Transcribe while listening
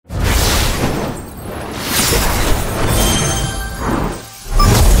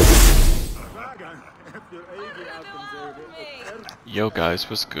Yo guys,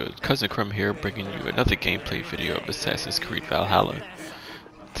 what's good? Kuzin Crumb here, bringing you another gameplay video of Assassinins Creed Valhalla.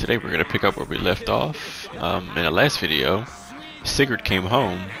 Today we're gonna pick up where we left off. In the last video, Sigurd came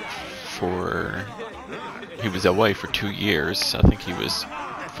home for... he was away for 2 years. I think he was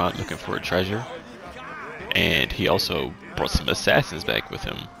found looking for a treasure. And he also brought some assassins back with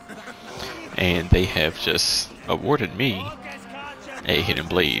him. And they have just awarded me a hidden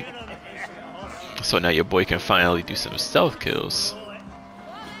blade. So now your boy can finally do some stealth kills.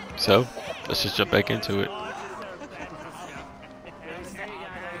 So, let's just jump back into it.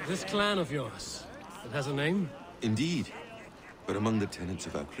 This clan of yours, it has a name? Indeed. But among the tenets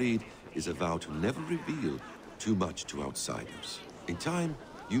of our creed is a vow to never reveal too much to outsiders. In time,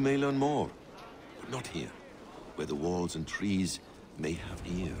 you may learn more. But not here, where the walls and trees may have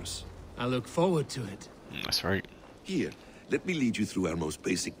ears. I look forward to it. That's right. Here, let me lead you through our most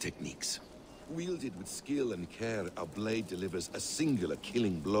basic techniques. Wielded with skill and care, our blade delivers a singular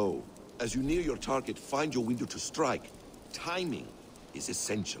killing blow. As you near your target, find your window to strike. Timing is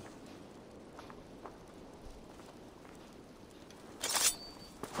essential.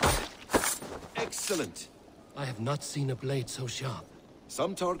 Excellent! I have not seen a blade so sharp.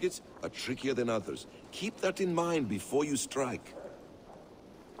 Some targets are trickier than others. Keep that in mind before you strike.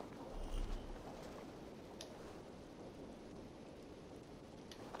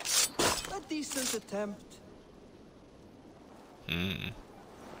 A decent attempt.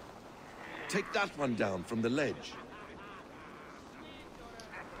 Take that one down from the ledge.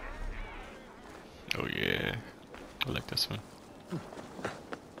 Oh yeah, I like this one.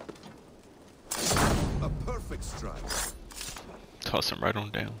 A perfect strike. Toss him right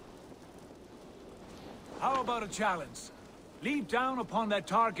on down. How about a challenge? Leap down upon that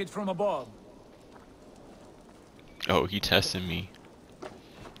target from above. Oh, he testing me.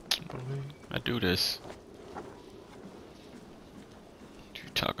 Boy, I do this. What you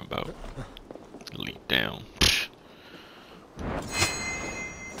talking about? Leap down.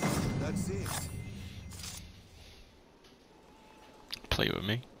 That's it. Play with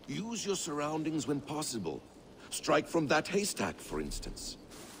me. Use your surroundings when possible. Strike from that haystack, for instance.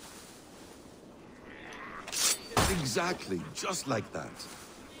 Exactly, just like that.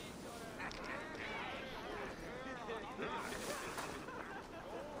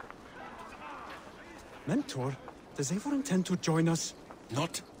 Mentor, does Eivor intend to join us?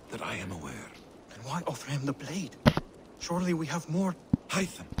 Not that I am aware. Then why offer him the blade? Surely we have more...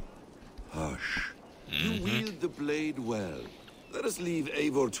 Hytham. Hush. You wield the blade well. Let us leave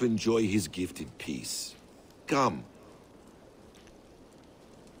Eivor to enjoy his gift in peace. Come.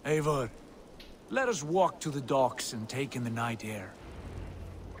 Eivor, let us walk to the docks and take in the night air.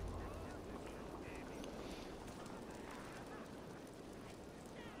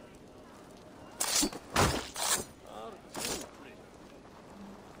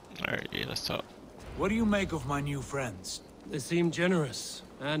 Alright, yeah, let's talk. What do you make of my new friends? They seem generous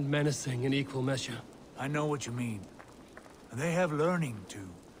and menacing in equal measure. I know what you mean. And they have learning, too.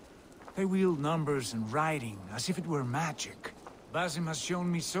 They wield numbers and writing as if it were magic. Basim has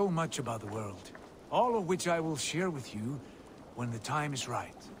shown me so much about the world, all of which I will share with you when the time is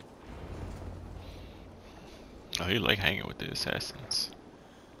right. Oh, you like hanging with the assassins.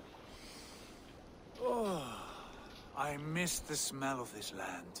 Oh, I miss the smell of this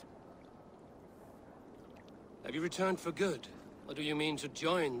land. Have you returned for good? Or do you mean to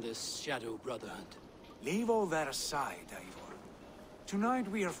join this Shadow Brotherhood? Leave all that aside, Eivor. Tonight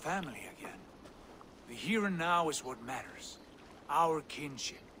we are family again. The here and now is what matters. Our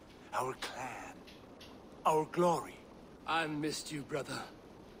kinship, our clan, our glory. I missed you, brother.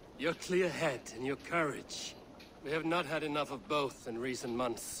 Your clear head and your courage. We have not had enough of both in recent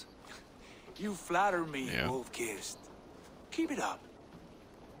months. You flatter me, Yeah. Wolf-Kissed. Keep it up.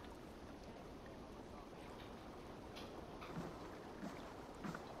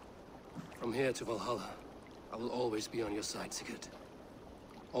 From here to Valhalla, I will always be on your side, Sigurd.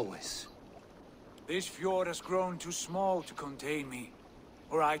 Always. This fjord has grown too small to contain me,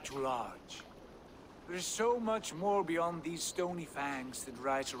 or I too large. There is so much more beyond these stony fangs that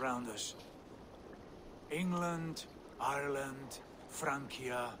rise around us. England, Ireland,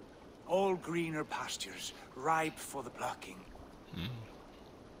 Francia, all greener pastures, ripe for the plucking.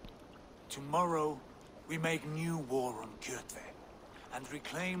 Tomorrow, we make new war on Kjotve, and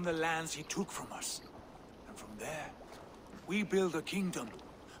reclaim the lands he took from us. And from there, we build a kingdom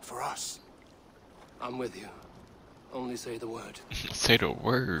for us. I'm with you. Only say the word. Say the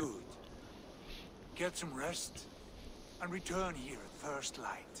word. Good. Get some rest, and return here at first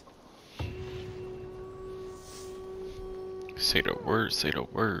light. Say the word, say the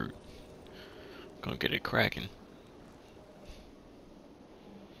word. Gonna get it cracking.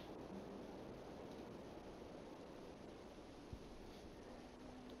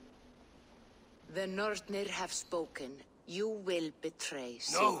 The Northnir have spoken. You will betray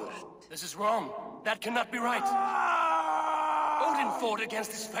Sigurd. No! This is wrong. That cannot be right. Odin fought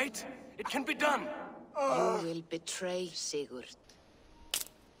against his fate. It can be done. You will betray Sigurd.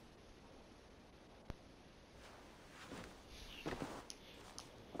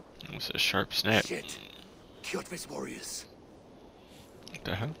 It's a sharp snap. Shit. Kjotve's warriors. What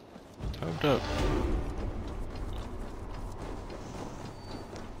the hell? Hold up.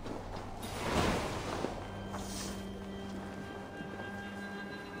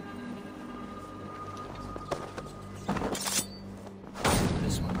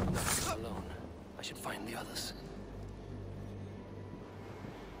 This one is alone. I should find the others.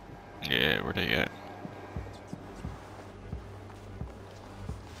 Yeah, where they at?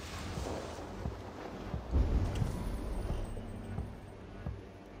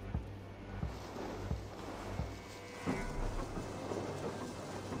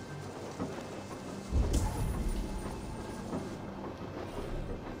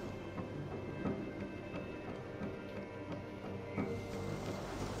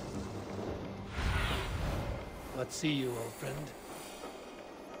 Let's see you, old friend.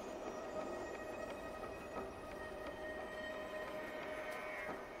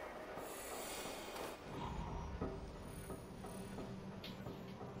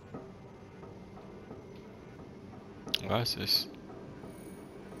 What is this?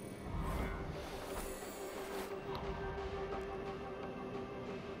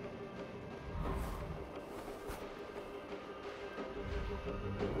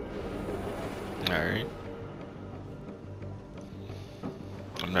 Alright.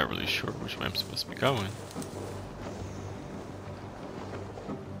 I'm not really sure which way I'm supposed to be going.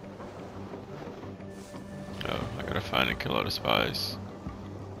 Oh, I gotta find and kill all the spies.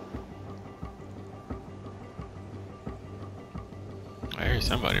 I hear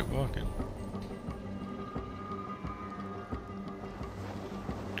somebody walking.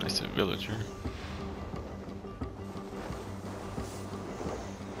 It's a villager.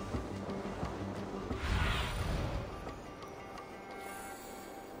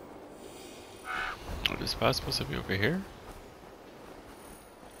 Oh, this spot's supposed to be over here?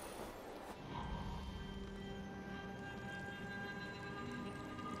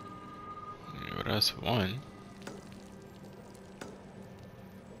 Yeah, well, that's one.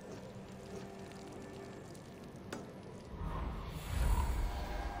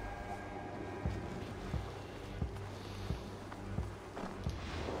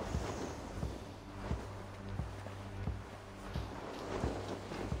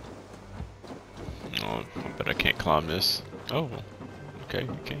 Oh, but I can't climb this. Oh, okay,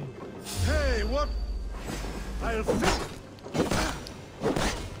 you can. Hey, what? I'll fix.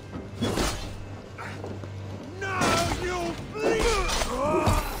 Now you bleed.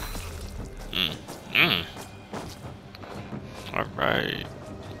 All right.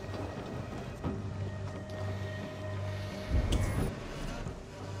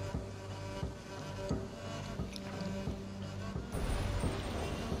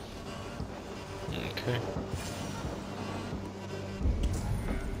 Okay.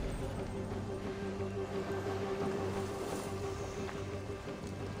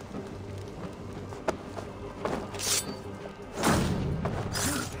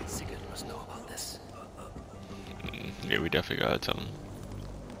 Sigurd must know about this. Yeah, we definitely gotta tell him.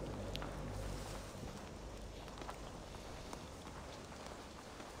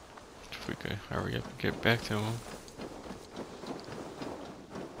 If we could hurry up and get back to him.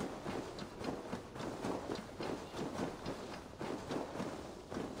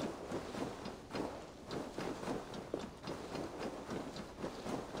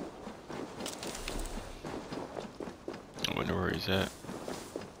 I wonder where he's at.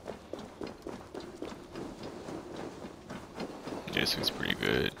 This looks pretty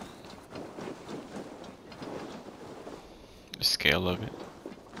good. The scale of it.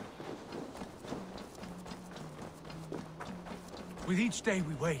 With each day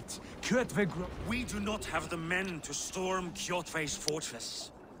we wait, Kjotve grows. We do not have the men to storm Kjotve's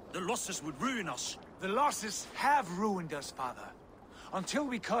fortress. The losses would ruin us. The losses have ruined us, father. Until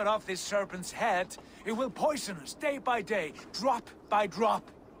we cut off this serpent's head, it will poison us day by day, drop by drop.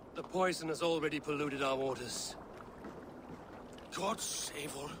 The poison has already polluted our waters. God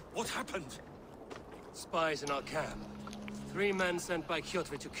save her. What happened? Spies in our camp. 3 men sent by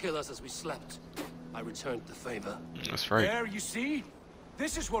Kjotve to kill us as we slept. I returned the favor. That's right. There, you see?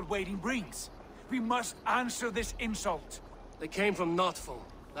 This is what waiting brings. We must answer this insult. They came from Notful,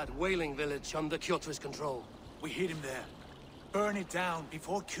 that whaling village under Kjotve's control. We hid him there. Burn it down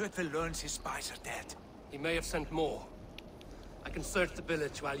before Kjotve learns his spies are dead. He may have sent more. I can search the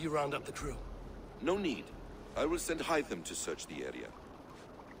village while you round up the crew. No need. I will send Hytham to search the area.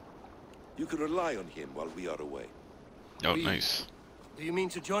 You can rely on him while we are away. Oh, nice. Do you mean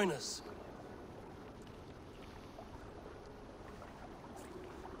to join us?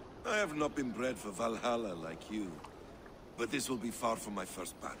 I have not been bred for Valhalla like you, but this will be far from my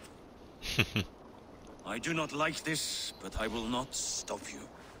first battle. I do not like this, but I will not stop you.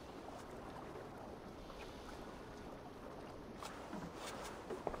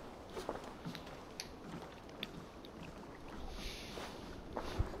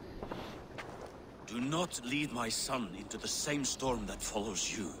 Do not lead my son into the same storm that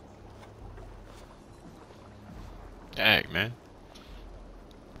follows you. Dang, man.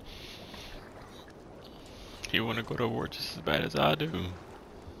 You want to go to war just as bad as I do.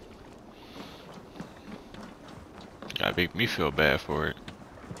 Gotta make me feel bad for it.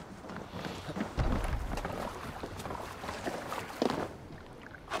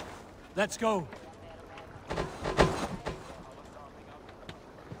 Let's go.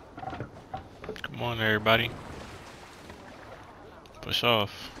 Come on, everybody. Push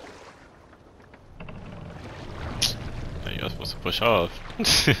off. Hey, you're supposed to push off.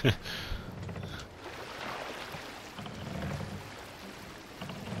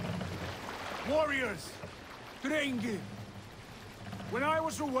 Warriors! Drengi! When I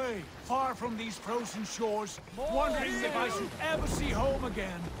was away, far from these frozen shores, wondering if I should ever see home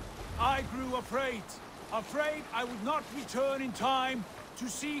again, I grew afraid. Afraid I would not return in time to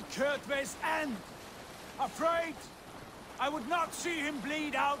see Kjotve's end. Afraid I would not see him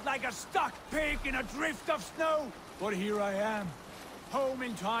bleed out like a stuck pig in a drift of snow. But here I am, home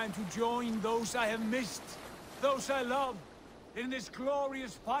in time to join those I have missed, those I love, in this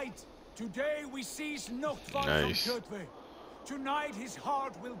glorious fight. Today we seize Noktval Nice. from Kjotve. Tonight his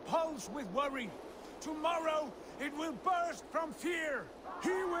heart will pulse with worry. Tomorrow it will burst from fear. He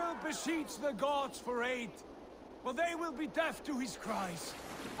will beseech the gods for aid. But they will be deaf to his cries.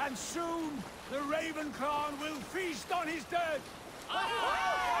 And soon the Raven clan will feast on his dead.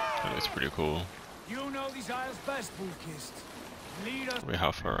 That's pretty cool. You know these isles best, Bulkist. Lead us. Wait,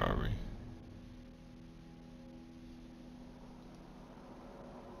 how far are we?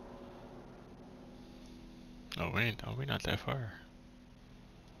 Oh, we're not that far.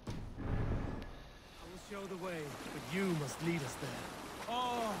 I will show the way, but you must lead us there.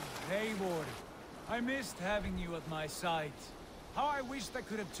 Oh, Eivor. I missed having you at my side. How I wished I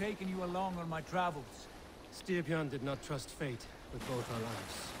could have taken you along on my travels. Styrbjörn did not trust fate with both our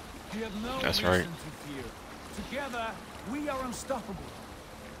lives. You have no That's reason right. to fear. Together, we are unstoppable.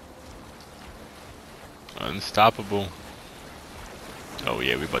 Unstoppable. Oh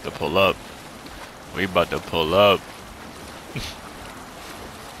yeah, we about to pull up. We about to pull up.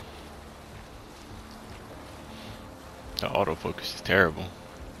 The autofocus is terrible.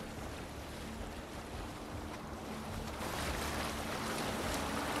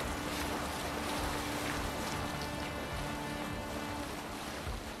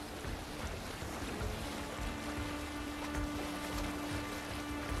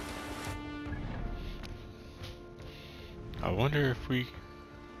 I wonder if we...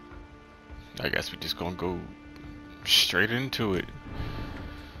 I guess we just gonna go straight into it.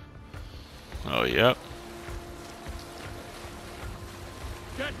 Oh, yep.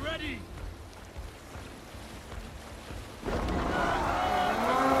 Get ready!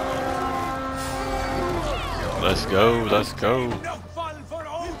 Let's go, let's go. Noktval for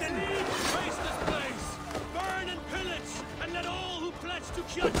Odin! Waste this place! Burn and pillage! And let all who pledge to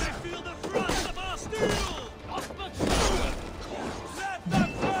Kjotve feel the thrust of our steel! Let the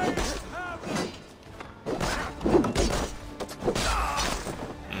flames have them!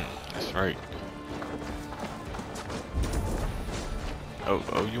 That's right.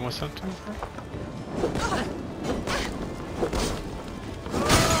 Oh, you want something?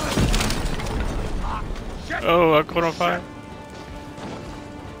 Oh, I caught on fire.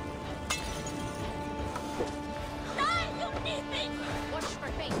 Watch for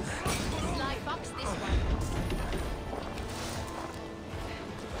fates. Sly box this one.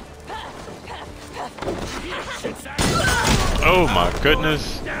 Oh my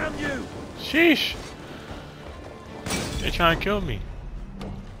goodness. Damn you! Sheesh. They trying to kill me.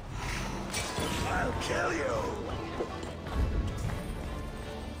 I'll kill you!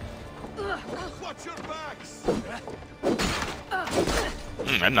 Watch your backs!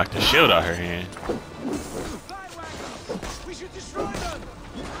 I knocked the shield out her hand. We should destroy them!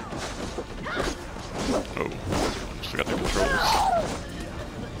 Oh, forgot the controls.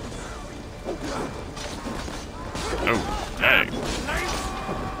 Oh, dang.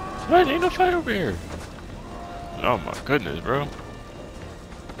 What? Ain't no fight over here. Oh my goodness, bro.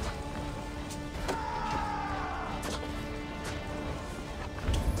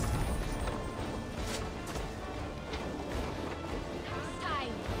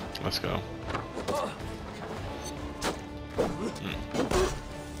 Let's go.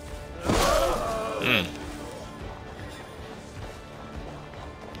 There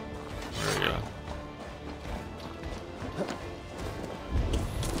we go.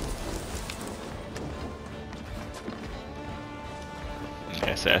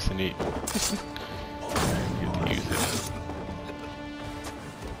 Assassinate. Get to use it.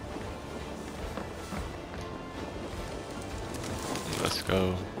 Let's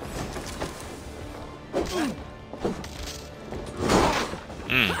go.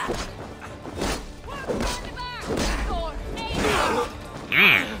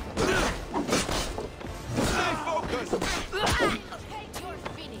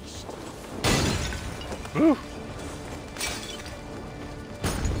 Woo.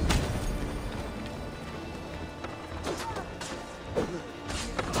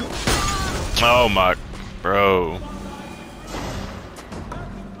 Oh my, bro.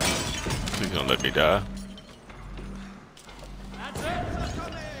 Please don't let me die.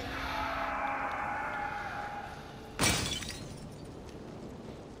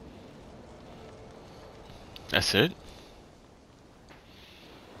 That's it?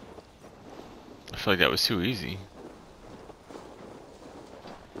 I feel like that was too easy.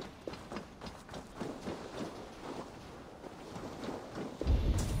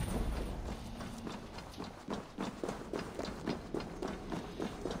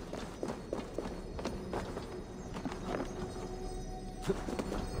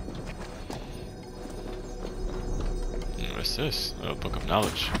 What's this? Oh, Book of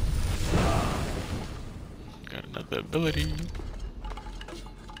Knowledge. Got another ability.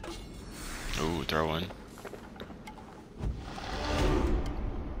 Ooh, throw one.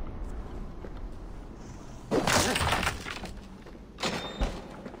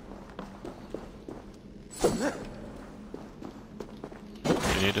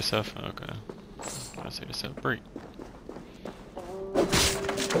 You need this stuff? Okay. I say to celebrate.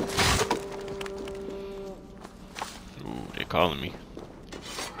 Ooh, they calling me.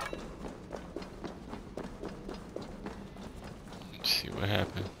 Let's see what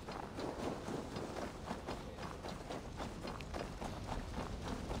happened.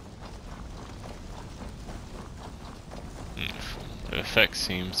 The effect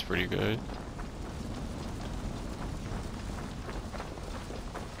seems pretty good.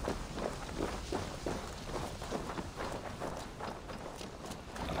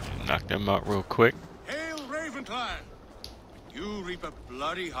 Knock them out real quick. Hail, Ravenclan! You reap a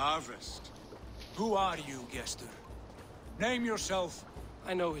bloody harvest. Who are you, Gester? Name yourself.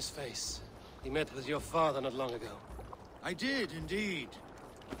 I know his face. He met with your father not long ago. I did, indeed.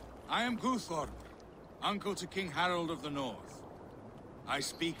 I am Guthorm, uncle to King Harold of the North. I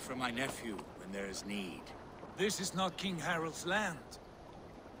speak for my nephew when there is need. This is not King Harold's land.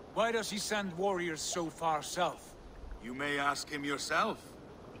 Why does he send warriors so far south? You may ask him yourself,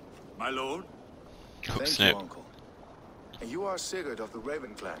 my lord. Oh, Thank snap. you, uncle. And you are Sigurd of the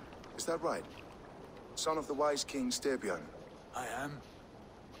Raven clan, is that right? Son of the wise King Styrbjörn. I am.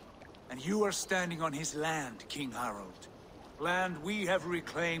 And you are standing on his land, King Harold. Land we have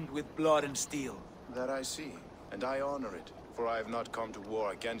reclaimed with blood and steel. That I see, and I honor it. For I have not come to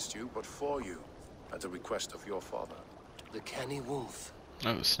war against you, but for you, at the request of your father. The canny wolf.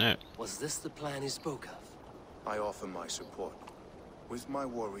 Oh, snap. Was this the plan he spoke of? I offer my support. With my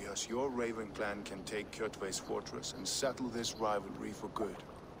warriors, your Raven clan can take Kjotve's fortress and settle this rivalry for good.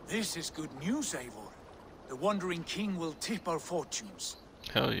 This is good news, Eivor. The Wandering King will tip our fortunes.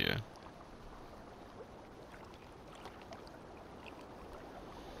 Hell yeah.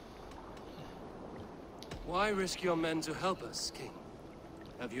 Why risk your men to help us, King?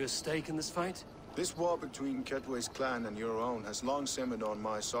 Have you a stake in this fight? This war between Kjotve's clan and your own has long simmered on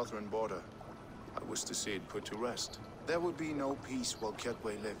my southern border. I wish to see it put to rest. There would be no peace while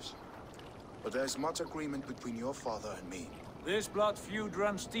Kjotve lives. But there's much agreement between your father and me. This blood feud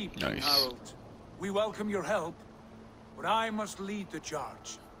runs deep, King Nice. Harold. We welcome your help, but I must lead the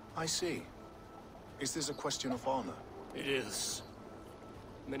charge. I see. Is this a question of honor? It is.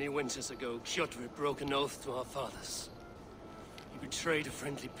 Many winters ago, Kjotve broke an oath to our fathers. He betrayed a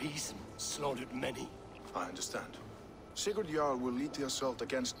friendly peace and slaughtered many. I understand. Sigurd Jarl will lead the assault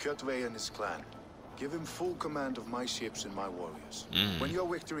against Kjotve and his clan. Give him full command of my ships and my warriors. When your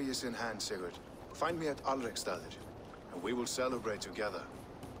victory is in hand, Sigurd, find me at Alrekstadir, and we will celebrate together.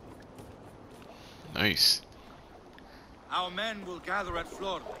 Nice. Our men will gather at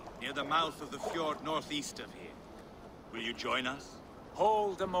Florøy, near the mouth of the fjord northeast of here. Will you join us?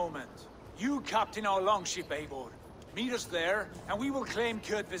 Hold a moment. You captain our longship, Eivor. Meet us there, and we will claim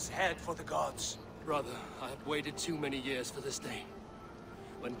Kjotve's head for the gods. Brother, I have waited too many years for this day.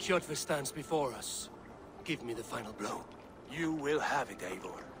 When Kjotve stands before us, give me the final blow. You will have it,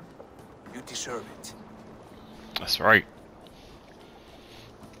 Eivor. You deserve it. That's right.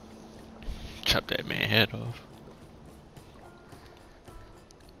 Chop that man head off.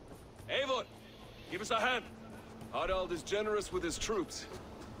 Eivor, give us a hand. Harald is generous with his troops.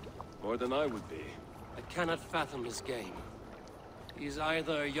 More than I would be. I cannot fathom his game. He is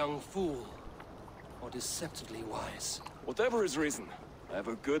either a young fool or deceptively wise. Whatever his reason, I have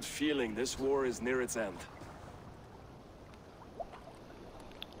a good feeling this war is near its end.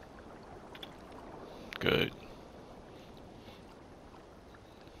 Good.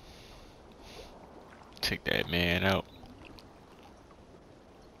 Take that man out.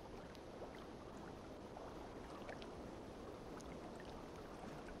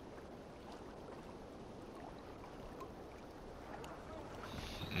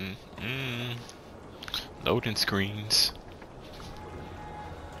 Loading screens.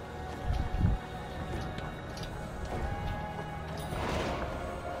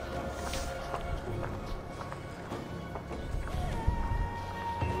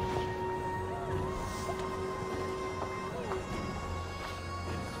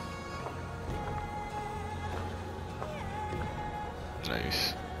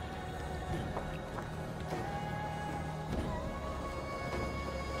 Nice.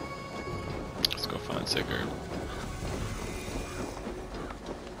 Let's go find Sigurd.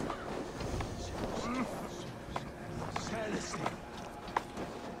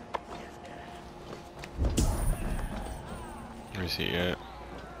 Where's he at?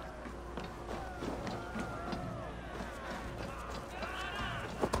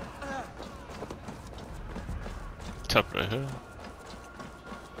 Top of the hill.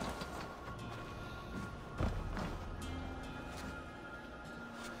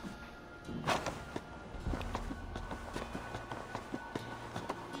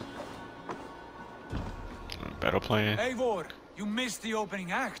 Battle plan. Eivor, you missed the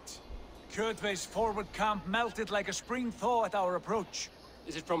opening act. Kjotve's forward camp melted like a spring thaw at our approach.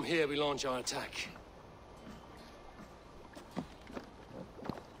 Is it from here we launch our attack?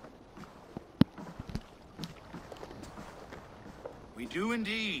 We do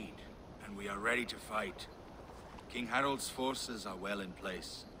indeed, and we are ready to fight. King Harald's forces are well in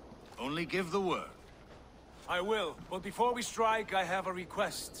place. Only give the word. I will, but before we strike, I have a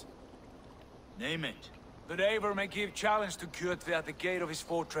request. Name it. That Eivor may give challenge to Kjotve at the gate of his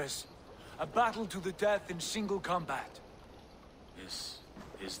fortress. A battle to the death in single combat. Is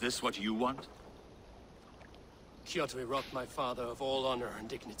this what you want? Kjotve robbed my father of all honor and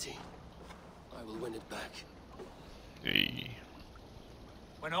dignity. I will win it back. Hey.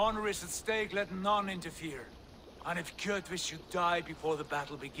 When honor is at stake, let none interfere. And if Kjotve should die before the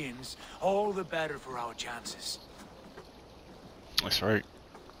battle begins, all the better for our chances. That's right.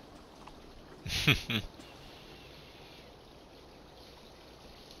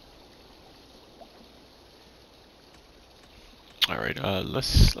 Alright,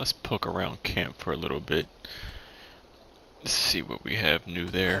 let's poke around camp for a little bit. Let's see what we have new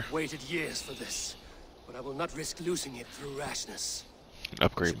there. I've waited years for this, but I will not risk losing it through rashness.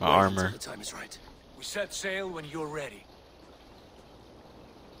 Upgrade my Wait armor. until the time is right. We set sail when you're ready.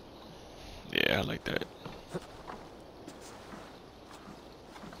 Yeah, I like that.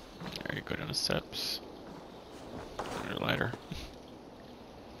 Alright, go down the steps. Under the ladder.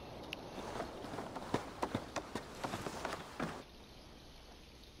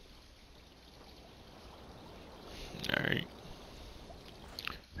 Alright.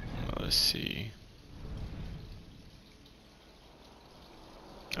 Well, let's see.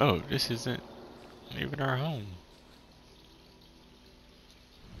 Oh, this isn't even our home.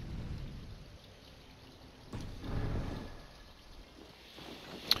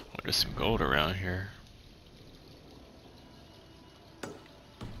 Oh, there's some gold around here.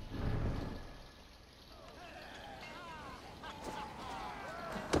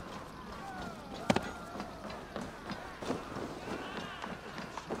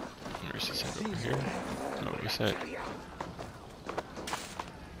 Where's this head over here? Oh, what's that?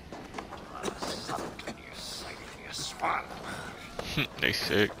 They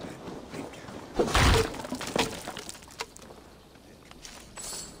sick.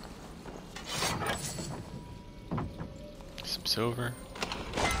 Some silver.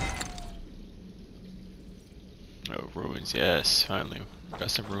 Oh, ruins, yes, finally.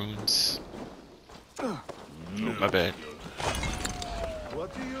 Got some ruins. Oh, my bad.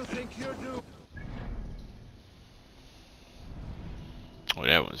 What do you think you're doing? Oh,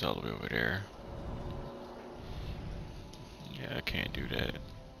 that one's all the way over there. Yeah, I can't do that.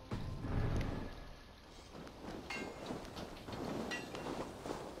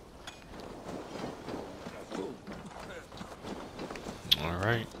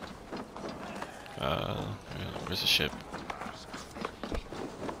 Alright. Where's the ship?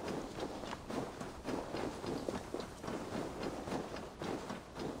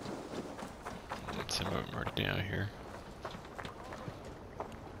 Some of them already down here.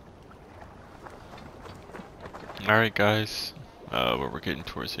 Alright guys, we're getting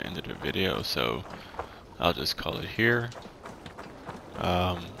towards the end of the video, so I'll just call it here.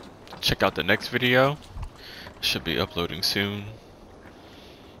 Check out the next video. Should be uploading soon.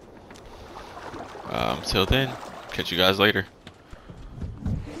 Till then, catch you guys later.